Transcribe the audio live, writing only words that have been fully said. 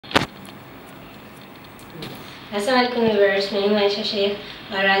अस्सलाम वालेकुम व्यूअर्स, मैं हूँ आयशा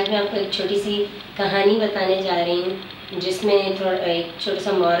शेख और आज मैं आपको एक छोटी सी कहानी बताने जा रही हूँ जिसमें एक छोटा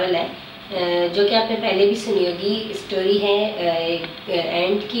सा मॉरल है जो कि आपने पहले भी सुनी होगी। स्टोरी है एक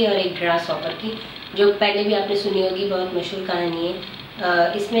एंट की और एक ग्रास हॉपर की, जो पहले भी आपने सुनी होगी। बहुत मशहूर कहानी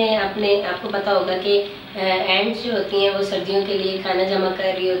है। इसमें आपको पता होगा कि एंट्स जो होती हैं वो सर्दियों के लिए खाना जमा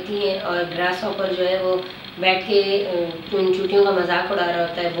कर रही होती हैं और ग्रास हॉपर जो है वो बैठ के उन चूटियों का मजाक उड़ा रहा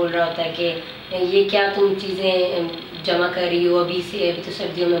होता है, बोल रहा होता है कि ये क्या तुम चीज़ें जमा कर रही हो, अभी तो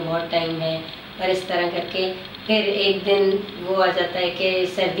सर्दियों में बहुत टाइम है। और इस तरह करके फिर एक दिन वो आ जाता है कि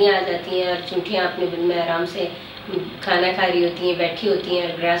सर्दियाँ आ जाती हैं और चूटियाँ अपने बिल में आराम से खाना खा रही होती हैं, बैठी होती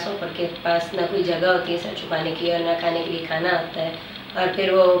हैं और ग्रास हॉपर के पास ना कोई जगह होती है सर छुपाने की और ना खाने के लिए खाना आता है। और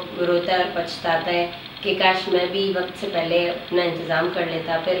फिर वो रोता है और पछताता है कि काश मैं भी वक्त से पहले अपना इंतज़ाम कर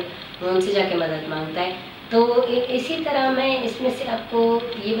लेता। फिर वो उनसे जाके मदद मांगता है। तो इसी तरह मैं इसमें से आपको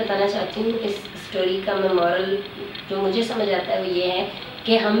ये बताना चाहती हूँ, इस स्टोरी का मैं मॉरल जो मुझे समझ आता है वो ये है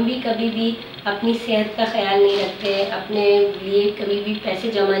कि हम भी कभी भी अपनी सेहत का ख्याल नहीं रखते, अपने लिए कभी भी पैसे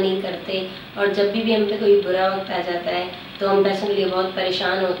जमा नहीं करते और जब भी हम पे कोई बुरा वक्त आ जाता है तो हम पैसों के लिए बहुत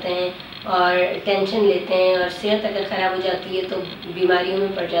परेशान होते हैं और टेंशन लेते हैं। और सेहत अगर ख़राब हो जाती है तो बीमारियों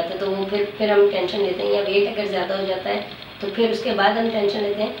में पड़ जाते हैं, तो वो फिर हम टेंशन लेते हैं। या वेट अगर ज़्यादा हो जाता है तो फिर उसके बाद हम टेंशन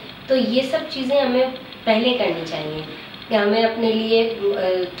लेते हैं। तो ये सब चीज़ें हमें पहले करनी चाहिए कि हमें अपने लिए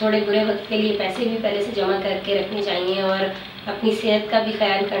थोड़े बुरे वक्त के लिए पैसे भी पहले से जमा करके रखने चाहिए और अपनी सेहत का भी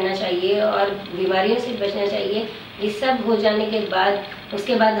ख्याल करना चाहिए और बीमारियों से बचना चाहिए। ये सब हो जाने के बाद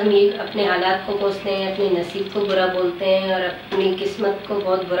उसके बाद हम ये अपने हालात को कोसते हैं, अपने नसीब को बुरा बोलते हैं और अपनी किस्मत को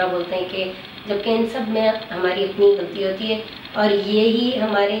बहुत बुरा बोलते हैं कि जबकि इन सब में हमारी अपनी गलती होती है। और यही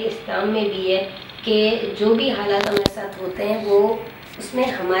हमारे इस्लाम में भी है कि जो भी हालात हमारे साथ होते हैं वो उसमें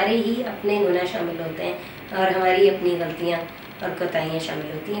हमारे ही अपने गुनाह शामिल होते हैं और हमारी अपनी गलतियाँ और कोताहियाँ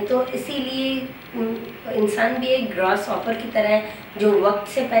शामिल होती हैं। तो इसीलिए इंसान भी एक ग्रास हॉपर की तरह है जो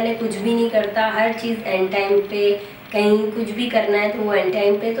वक्त से पहले कुछ भी नहीं करता। हर चीज़ एंड टाइम पे, कहीं कुछ भी करना है तो वो एंड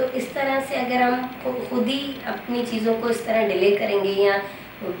टाइम पे। तो इस तरह से अगर हम खुद ही अपनी चीज़ों को इस तरह डिले करेंगे या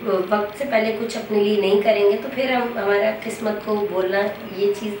वक्त से पहले कुछ अपने लिए नहीं करेंगे तो फिर हम हमारा किस्मत को बोलना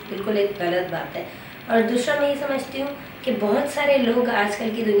ये चीज़ बिल्कुल एक गलत बात है। और दूसरा मैं ये समझती हूँ कि बहुत सारे लोग आजकल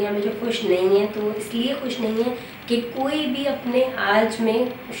की दुनिया में जो खुश नहीं हैं, तो इसलिए खुश नहीं है कि कोई भी अपने आज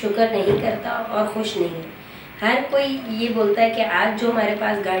में शुक्र नहीं करता और खुश नहीं है। हर कोई ये बोलता है कि आज जो हमारे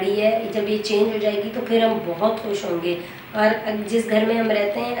पास गाड़ी है जब ये चेंज हो जाएगी तो फिर हम बहुत खुश होंगे, और जिस घर में हम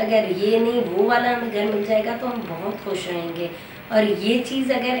रहते हैं अगर ये नहीं वो वाला हमें घर मिल जाएगा तो हम बहुत खुश रहेंगे, और ये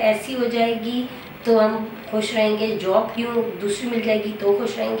चीज़ अगर ऐसी हो जाएगी तो हम खुश रहेंगे। जॉब क्यों दूसरी मिल जाएगी तो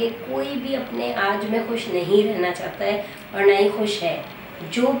खुश रहेंगे। कोई भी अपने आज में खुश नहीं रहना चाहता है और ना ही खुश है।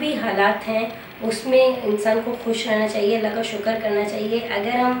 जो भी हालात हैं उसमें इंसान को खुश रहना चाहिए, अल्लाह का शुक्र करना चाहिए।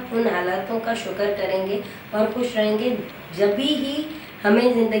 अगर हम उन हालातों का शुक्र करेंगे और खुश रहेंगे जभी ही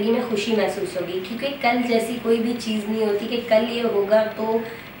हमें ज़िंदगी में खुशी महसूस होगी। क्योंकि कल जैसी कोई भी चीज़ नहीं होती कि कल ये होगा तो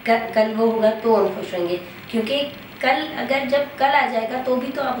कल वो होगा तो हम खुश रहेंगे। क्योंकि कल अगर जब कल आ जाएगा तो भी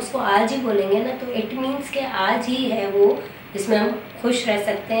तो आप उसको आज ही बोलेंगे ना, तो इट मीन्स के आज ही है वो जिसमें हम खुश रह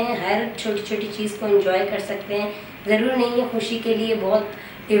सकते हैं, हर छोटी छोटी चीज़ को एंजॉय कर सकते हैं। ज़रूर नहीं है खुशी के लिए बहुत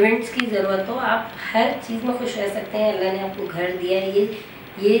इवेंट्स की ज़रूरत हो, आप हर चीज़ में खुश रह सकते हैं। अल्लाह ने आपको घर दिया है,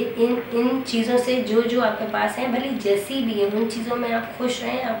 ये इन चीज़ों से जो आपके पास हैं भले जैसी भी है उन चीज़ों में आप खुश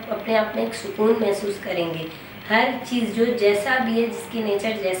रहें। आप अपने आप में एक सुकून महसूस करेंगे। हर चीज़ जो जैसा भी है, जिसकी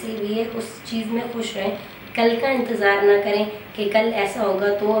नेचर जैसी भी है उस चीज़ में खुश रहें। कल का इंतज़ार ना करें कि कल ऐसा होगा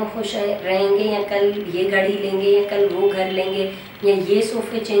तो हम खुश रहेंगे, या कल ये गाड़ी लेंगे, या कल वो घर लेंगे, या ये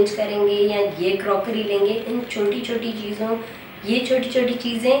सोफ़े चेंज करेंगे, या ये क्रॉकरी लेंगे। इन छोटी छोटी चीज़ों, ये छोटी छोटी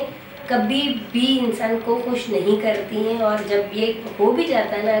चीज़ें कभी भी इंसान को खुश नहीं करती हैं। और जब ये हो भी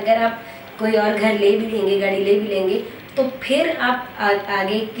जाता है ना, अगर आप कोई और घर ले भी लेंगे, गाड़ी ले भी लेंगे, तो फिर आप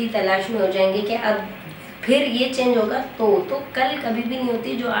आगे की तलाश में हो जाएंगे कि अब फिर ये चेंज होगा तो कल कभी भी नहीं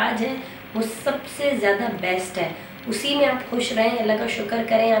होती। जो आज है वो सबसे ज़्यादा बेस्ट है, उसी में आप खुश रहें, अल्लाह का शुक्र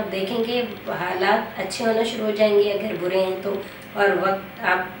करें। आप देखेंगे हालात अच्छे होना शुरू हो जाएंगे अगर बुरे हैं तो। और वक्त,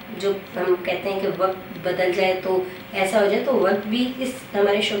 आप जो हम कहते हैं कि वक्त बदल जाए तो ऐसा हो जाए, तो वक्त भी इस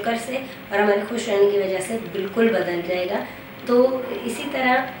हमारे शुक्र से और हमारे खुश रहने की वजह से बिल्कुल बदल जाएगा। तो इसी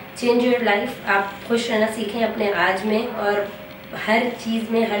तरह चेंज योर लाइफ, आप खुश रहना सीखें अपने आज में और हर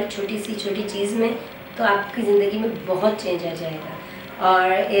चीज़ में, हर छोटी चीज़ में, तो आपकी ज़िंदगी में बहुत चेंज आ जाएगा।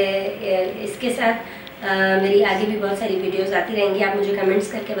 और इसके साथ मेरी आगे भी बहुत सारी वीडियोस आती रहेंगी। आप मुझे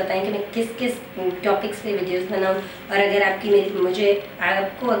कमेंट्स करके बताएं कि मैं किस किस टॉपिक्स पे वीडियोस बनाऊं। और अगर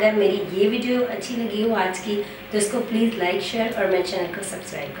आपको अगर मेरी ये वीडियो अच्छी लगी हो आज की, तो इसको प्लीज़ लाइक, शेयर और मेरे चैनल को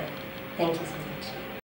सब्सक्राइब करें। Thank you.